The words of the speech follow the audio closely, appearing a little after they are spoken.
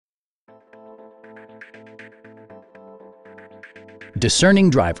Discerning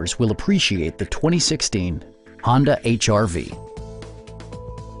drivers will appreciate the 2016 Honda HR-V.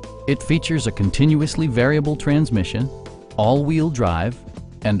 It features a continuously variable transmission, all-wheel drive,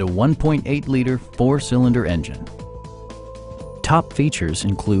 and a 1.8-liter four-cylinder engine. Top features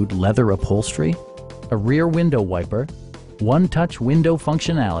include leather upholstery, a rear window wiper, one-touch window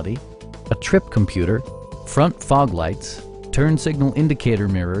functionality, a trip computer, front fog lights, turn signal indicator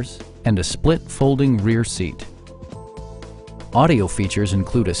mirrors, and a split folding rear seat. Audio features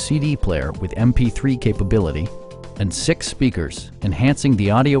include a CD player with MP3 capability and 6 speakers, enhancing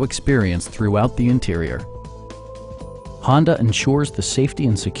the audio experience throughout the interior. Honda ensures the safety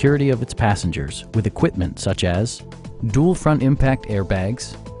and security of its passengers with equipment such as dual front impact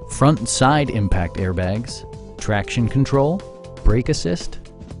airbags, front and side impact airbags, traction control, brake assist,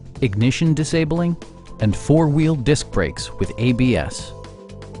 ignition disabling, and 4-wheel disc brakes with ABS.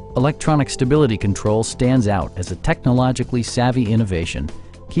 Electronic stability control stands out as a technologically savvy innovation,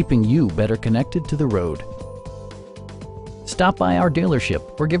 keeping you better connected to the road. Stop by our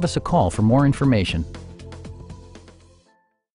dealership or give us a call for more information.